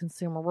publishes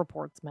Consumer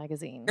Reports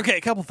magazine. Okay,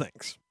 a couple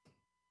things.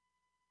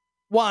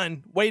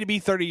 One, way to be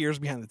 30 years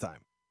behind the time.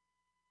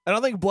 I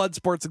don't think blood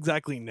sport's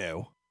exactly new.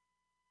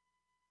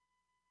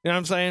 You know what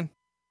I'm saying?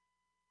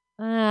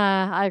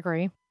 I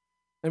agree.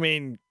 I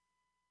mean,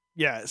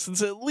 yeah,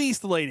 since at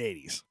least the late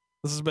 80s,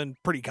 this has been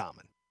pretty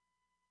common.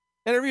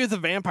 Interview with the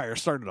Vampire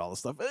started all this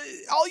stuff.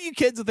 All you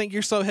kids that think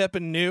you're so hip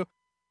and new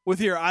with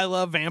your I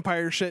love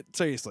vampire shit,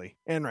 seriously,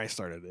 Anne Rice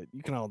started it.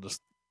 You can all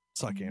just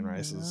suck Anne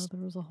Rice's.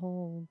 There was a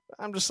whole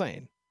I'm just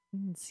saying.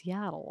 in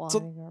Seattle. So-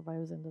 I think everybody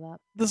was into that.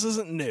 This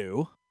isn't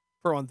new,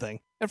 for one thing.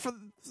 And for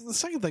the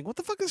second thing, what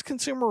the fuck is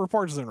Consumer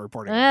Reports then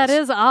reporting? on That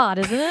this? is odd,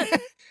 isn't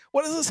it?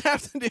 What does this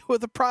have to do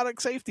with a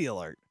product safety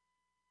alert?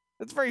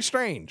 It's very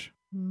strange.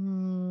 I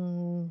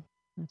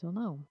don't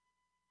know.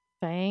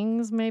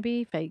 Fangs,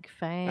 maybe? Fake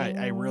fangs?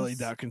 I really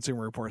doubt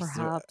Consumer Reports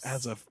Perhaps.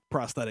 has a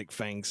prosthetic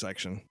fang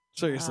section.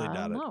 Seriously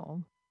doubt it.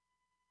 No.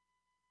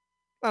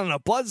 I don't know.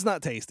 Blood's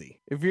not tasty.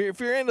 If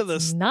you're into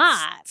this,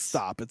 Not.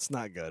 stop. It's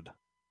not good.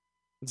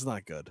 It's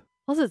not good.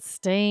 Plus it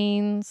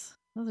stains.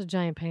 That's a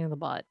giant pain in the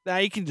butt. Now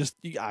you can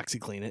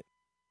OxyClean it,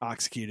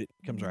 Oxycute it,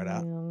 comes right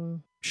out.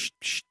 Psh,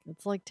 psh.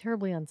 It's like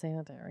terribly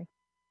unsanitary.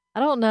 I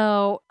don't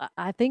know.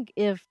 I think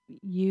if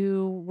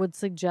you would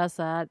suggest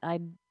that,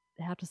 I'd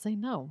have to say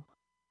no.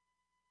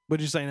 Would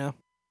you say no?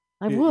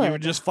 I You would.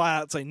 would just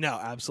flat out say no,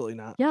 absolutely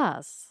not.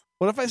 Yes.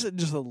 What if I said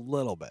just a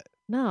little bit?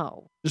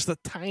 No. Just a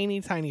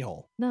tiny, tiny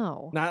hole.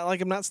 No. Not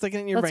like I'm not sticking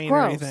it in your That's vein or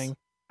gross. anything.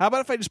 How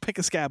about if I just pick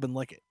a scab and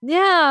lick it?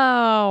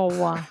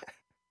 No.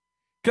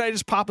 Could I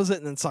just pop a zit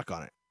and then suck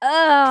on it?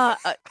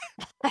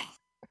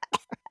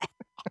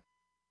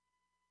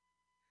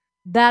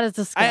 That is I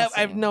disgusting.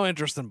 have no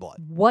interest in blood.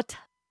 What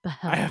the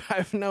hell? I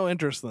have no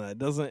interest in that. It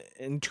doesn't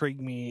intrigue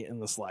me in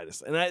the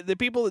slightest. And the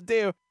people that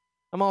do,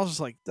 I'm always just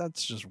like,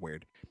 that's just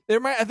weird.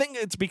 I think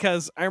it's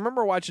because I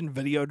remember watching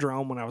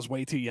Videodrome when I was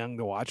way too young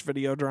to watch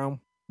Videodrome.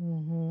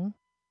 Mm-hmm.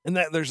 And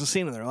there's a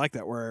scene in there like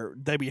that where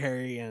Debbie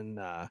Harry and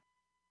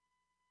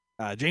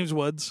James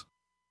Woods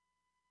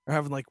are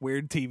having like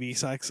weird TV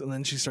sex, and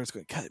then she starts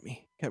going, cut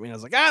me. And I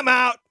was like, I'm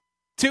out.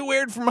 Too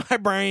weird for my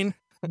brain.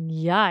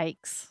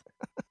 Yikes.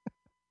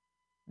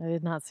 I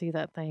did not see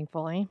that,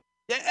 thankfully.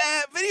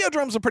 Yeah,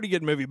 Videodrome's a pretty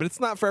good movie, but it's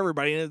not for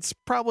everybody, and it's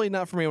probably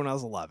not for me when I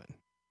was 11.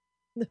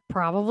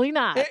 Probably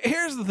not.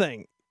 Here's the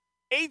thing.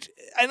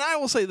 And I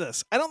will say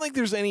this. I don't think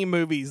there's any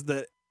movies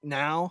that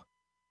now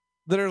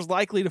that are as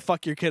likely to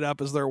fuck your kid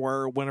up as there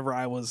were whenever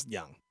I was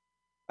young.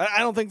 I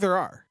don't think there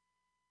are.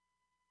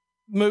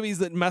 Movies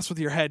that mess with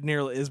your head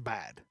nearly as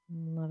bad.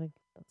 I think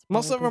that's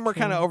Most of probably them are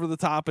kind of true. over the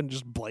top and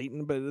just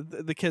blatant,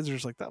 but the kids are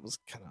just like, that was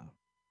kind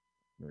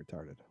of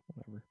retarded.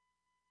 Whatever.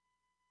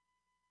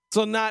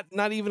 So not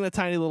even a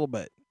tiny little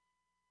bit.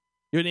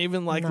 You wouldn't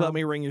even No. let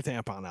me wring your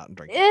tampon out and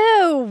drink it.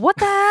 Ew, what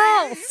the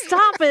hell?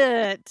 Stop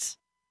it.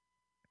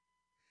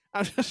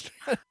 I'm just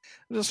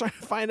trying to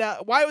find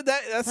out why would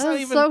that's That not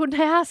is even so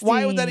nasty.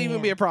 why would that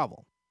even be a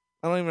problem?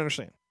 I don't even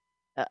understand.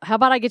 How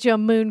about I get you a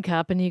moon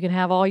cup and you can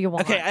have all you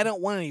want? Okay, I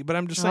don't want any, but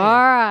I'm just saying. All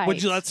right.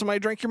 Would you let somebody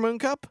drink your moon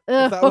cup?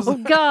 Oh,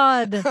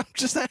 God. I'm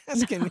just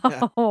asking you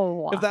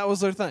No. if that was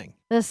their thing.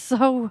 That's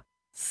so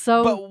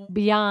But-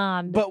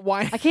 beyond. But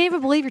why? I can't even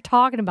believe you're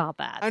talking about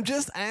that. I'm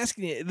just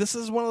asking you. This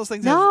is one of those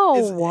things.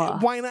 No.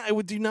 Why not? It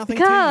would do nothing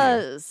to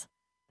because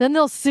then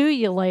they'll sue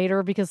you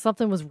later because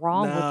something was you.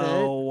 wrong with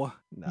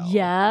it. No.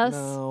 Yes.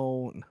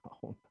 No.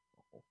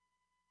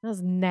 That's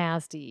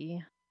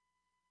nasty.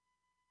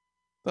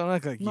 Don't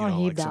act like you I'm all don't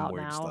like heaved some out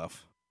weird now.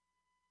 stuff.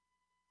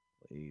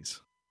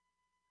 Please.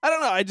 I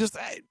don't know.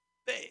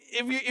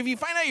 If you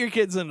find out your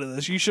kid's into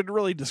this, you should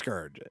really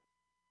discourage it.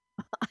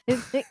 I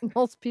think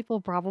most people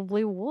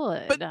probably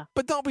would.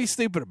 But don't be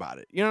stupid about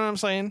it. You know what I'm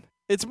saying?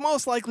 It's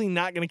most likely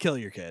not going to kill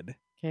your kid.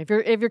 Okay,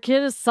 if your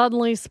kid is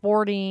suddenly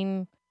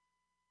sporting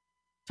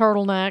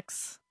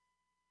turtlenecks,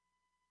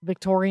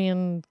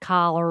 Victorian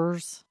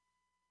collars,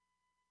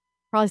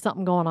 probably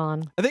something going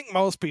on. I think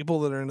most people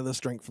that are into this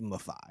drink from the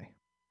thigh.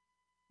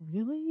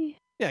 Really?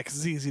 Yeah, because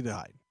it's easy to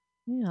hide.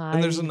 Yeah.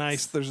 And there's a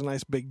nice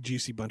big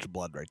juicy bunch of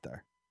blood right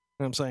there.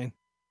 You know what I'm saying?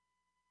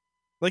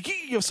 Like you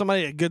can give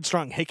somebody a good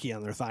strong hickey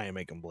on their thigh and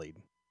make them bleed.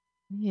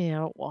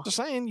 Yeah. Well, Just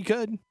saying, you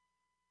could.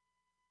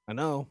 I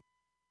know.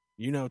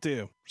 You know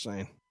too. Just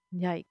saying.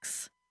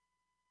 yikes.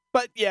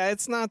 But yeah,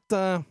 it's not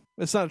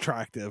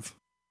attractive.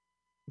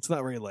 It's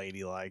not very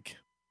ladylike.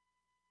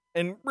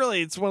 And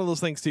really, it's one of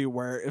those things too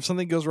where if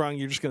something goes wrong,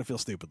 you're just gonna feel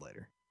stupid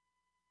later.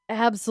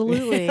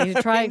 Absolutely.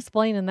 Try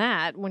explaining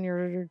that when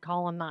you're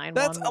calling 911.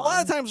 That's a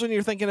lot of times when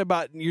you're thinking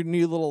about your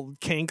new little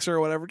kinks or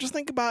whatever. Just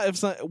think about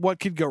what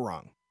could go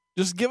wrong.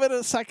 Just give it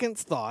a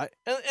second's thought.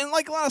 And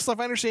like a lot of stuff,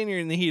 I understand you're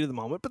in the heat of the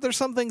moment, but there's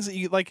some things that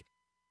you like.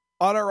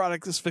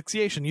 Autoerotic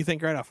asphyxiation. You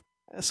think right off,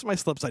 somebody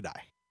slips, I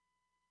die.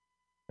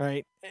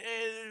 Right?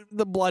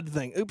 The blood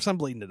thing. Oops, I'm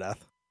bleeding to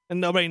death,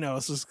 and nobody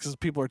notices because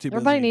people are too busy.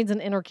 Everybody needs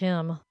an inner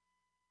Kim.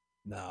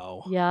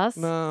 No. Yes.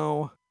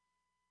 No.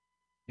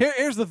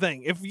 Here's the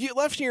thing. If you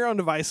left to your own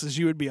devices,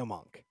 you would be a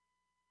monk.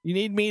 You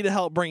need me to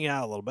help bring you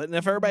out a little bit. And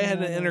if everybody had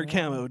an inner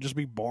Kim, it would just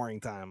be boring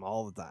time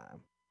all the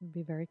time.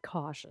 Be very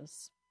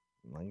cautious.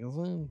 Like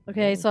I said,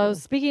 Okay, so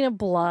speaking of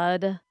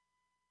blood,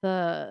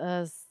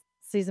 the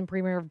season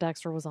premiere of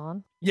Dexter was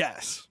on.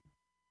 yes.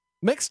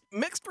 Mixed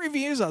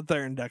reviews out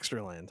there in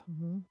Dexterland.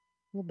 Mm-hmm. A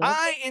little bit.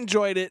 I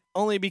enjoyed it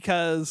only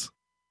because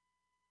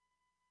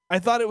I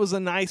thought it was a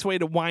nice way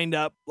to wind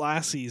up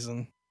last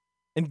season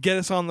and get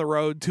us on the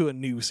road to a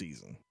new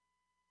season.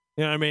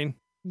 You know what I mean?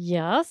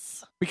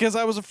 Yes. Because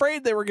I was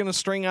afraid they were going to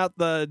string out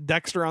the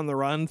Dexter on the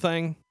run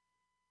thing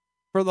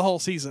for the whole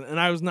season, and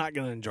I was not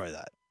going to enjoy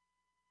that.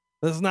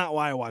 That's not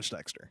why I watched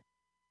Dexter.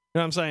 You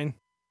know what I'm saying?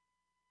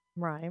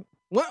 Right.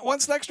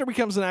 Once Dexter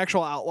becomes an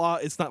actual outlaw,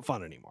 it's not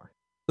fun anymore.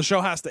 The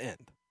show has to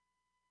end.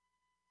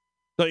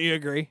 Don't you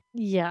agree?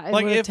 Yeah, it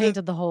Like, would have if the-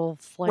 tainted the whole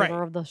flavor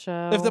Right. of the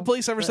show. If the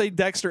police ever but- say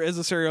Dexter is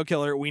a serial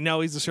killer, we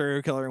know he's a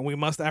serial killer and we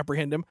must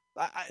apprehend him.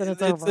 Then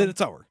it's over.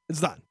 It's over. It's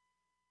done.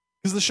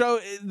 Because the show,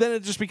 then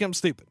it just becomes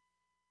stupid.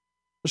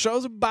 The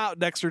show's about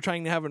Dexter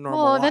trying to have a normal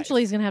Well, life.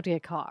 eventually he's going to have to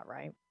get caught,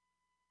 right?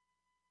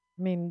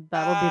 I mean,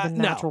 that would be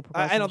the No. natural I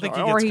progression. don't think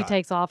he or gets he caught.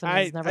 takes off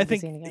and is never I to be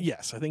think, seen again.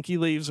 yes, I think he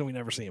leaves and we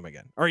never see him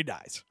again. Or he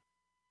dies.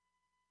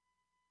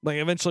 Like,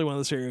 eventually one of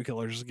the serial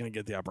killers is going to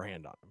get the upper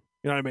hand on him.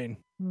 You know what I mean?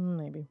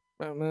 Maybe.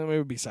 It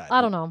would be sad.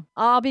 I don't know.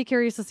 I'll be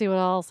curious to see what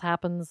else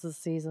happens this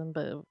season,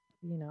 but,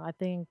 I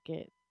think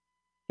it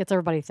gets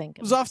everybody It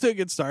thinking. was off to a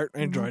good start. I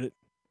Mhm. enjoyed it.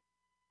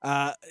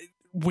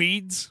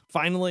 Weeds,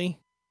 finally,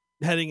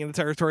 heading into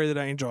territory that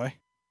I enjoy.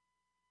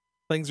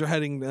 Things are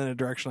heading in a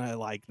direction I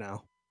like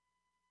now.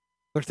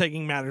 They're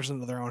taking matters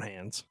into their own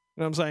hands.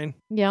 You know what I'm saying?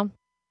 Yeah.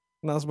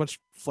 Not as much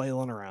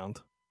flailing around.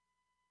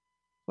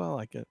 So I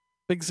like it.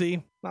 Big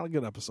C, not a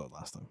good episode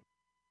last time.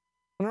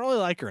 I don't really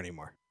like her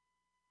anymore.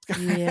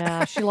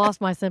 Yeah. She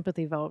lost my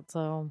sympathy vote,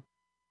 so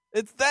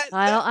It's that.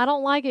 I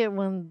don't like it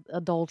when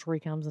adultery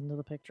comes into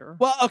the picture.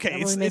 Well, okay, That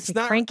really makes it's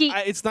me not. cranky.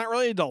 It's not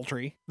really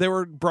adultery. They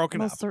were broken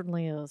Most up.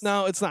 certainly is.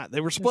 No, it's not.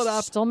 They were split They're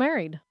up. Still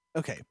married.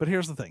 Okay, but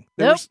here's the thing.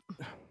 Nope.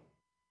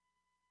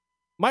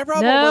 My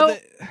problem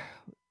with it.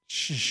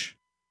 Shh.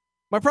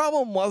 My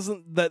problem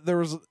wasn't that there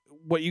was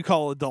what you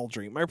call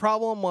adultery. My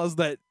problem was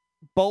that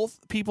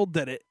both people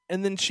did it,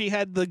 and then she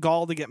had the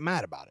gall to get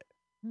mad about it.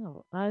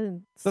 No, I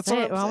didn't That's say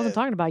what it. I'm I wasn't saying.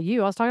 talking about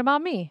you. I was talking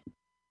about me.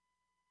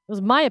 It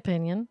was my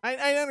opinion.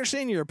 I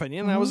understand your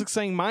opinion. I was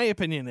saying my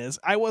opinion is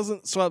I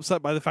wasn't so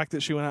upset by the fact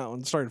that she went out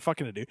and started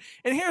fucking a dude.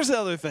 And here's the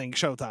other thing,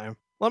 Showtime.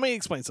 Let me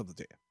explain something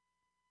to you.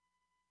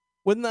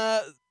 When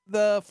the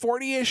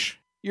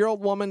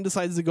 40-ish-year-old woman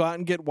decides to go out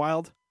and get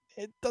wild,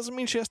 it doesn't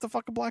mean she has to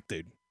fuck a black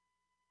dude.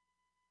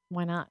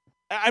 Why not?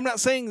 I'm not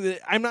saying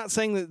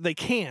that they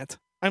can't.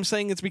 I'm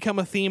saying it's become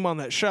a theme on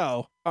that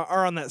show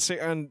or on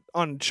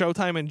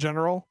Showtime in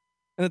general,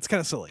 and it's kind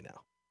of silly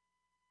now.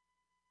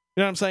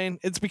 You know what I'm saying?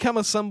 It's become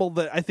a symbol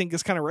that I think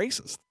is kind of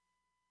racist.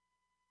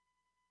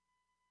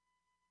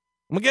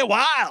 I'm gonna get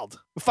wild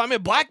if I'm a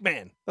black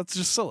man. That's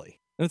just silly,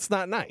 and it's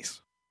not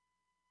nice.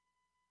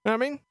 You know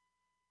what I mean?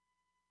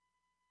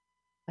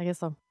 I guess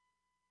so.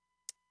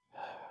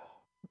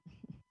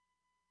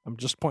 I'm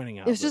just pointing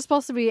out. It's just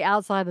supposed to be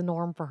outside the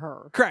norm for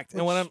her. correct. Which,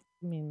 And what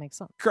makes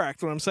sense.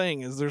 Correct. What I'm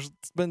saying is there's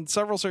been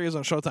several series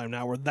on Showtime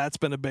now where that's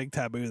been a big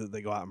taboo that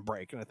they go out and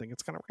break, and I think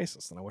it's kind of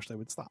racist, and I wish they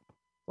would stop.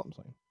 That's what I'm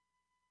saying.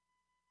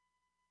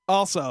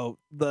 Also,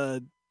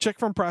 the chick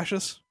from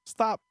Precious,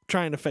 stop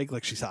trying to fake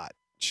like she's hot.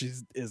 She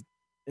is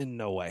in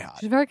no way hot.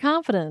 She's very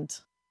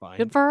confident. Fine.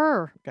 Good for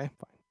her. Okay,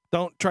 fine.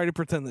 Don't try to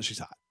pretend that she's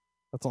hot.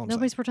 That's all I'm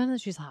Nobody's saying. pretending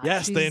that she's hot.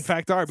 Yes, they in She's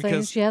fact are, saying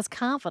because she has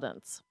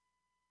confidence.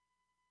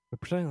 they're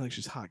pretending like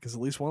she's hot because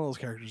at least one of those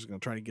characters is going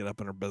to try to get up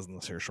in her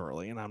business here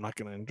shortly, and I'm not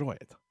going to enjoy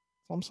it. That's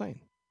all I'm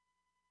saying.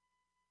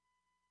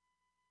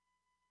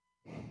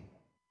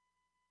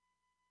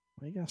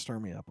 Why you got to stir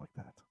me up like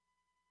that?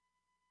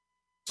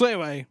 So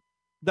anyway,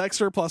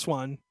 Dexter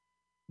 +1,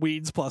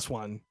 Weeds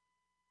 +1,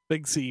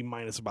 Big C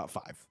minus about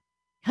 5.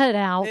 Cut it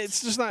out.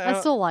 It's just not. I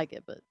still like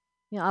it, but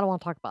I don't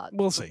want to talk about it.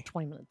 We'll for see.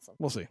 20 minutes.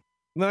 We'll see.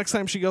 The next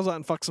time she goes out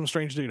and fucks some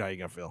strange dude, how you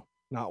gonna feel?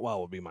 Not well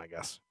would be my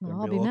guess. No,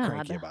 Gonna I'll be be a little mad.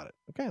 cranky about it.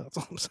 Okay, that's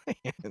all I'm saying.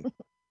 It's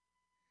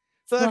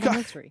not a call,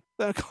 mystery.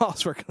 call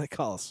us. Where can they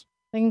call us?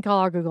 They can call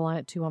our Google line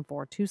at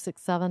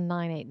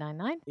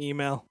 214-267-9899.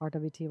 Email.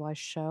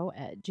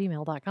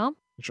 rwtyshow@gmail.com.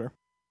 Sure.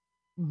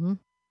 Mm-hmm.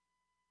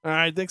 All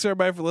right. Thanks,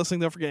 everybody, for listening.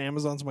 Don't forget,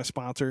 Amazon's my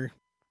sponsor.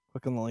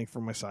 Click on the link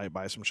from my site.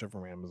 Buy some shit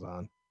from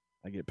Amazon.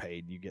 I get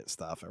paid. You get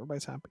stuff.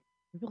 Everybody's happy.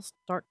 We'll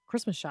start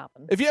Christmas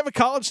shopping. If you have a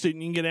college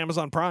student, you can get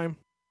Amazon Prime.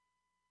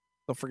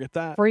 Don't forget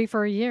that. Free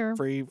for a year.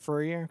 Free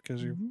for a year.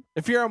 Because Mm-hmm.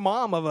 if you're a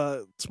mom of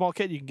a small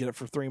kid, you can get it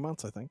for 3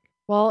 months, I think.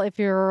 Well, if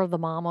you're the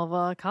mom of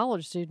a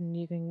college student,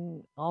 you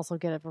can also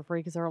get it for free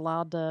because they're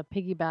allowed to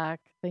piggyback,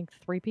 I think,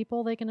 3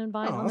 people they can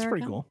invite. Oh, on that's their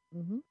pretty account.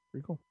 cool. Mm-hmm.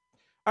 Pretty cool.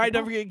 All right,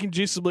 don't forget you can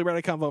juice the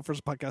Blueberry.com, vote for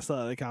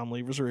podcast.com,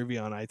 leave us a review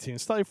on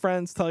iTunes. Tell your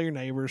friends, tell your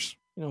neighbors.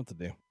 You know what to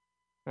do.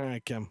 All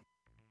right, Kim.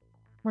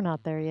 We're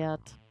not there yet.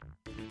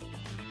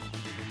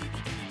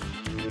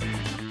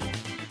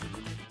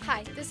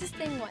 Hi, this is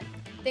Thing One.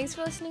 Thanks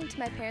for listening to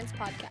my parents'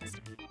 podcast.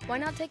 Why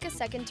not take a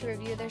second to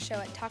review their show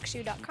at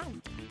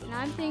talkshoe.com? And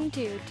I'm Thing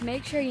Two. To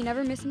make sure you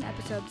never miss an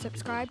episode,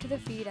 subscribe to the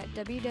feed at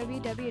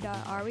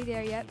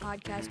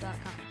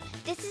www.arewethereyetpodcast.com.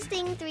 This is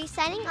Thing 3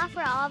 signing off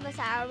for all of us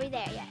at Are We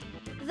There Yet?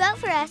 Vote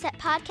for us at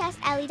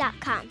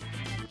podcastalley.com.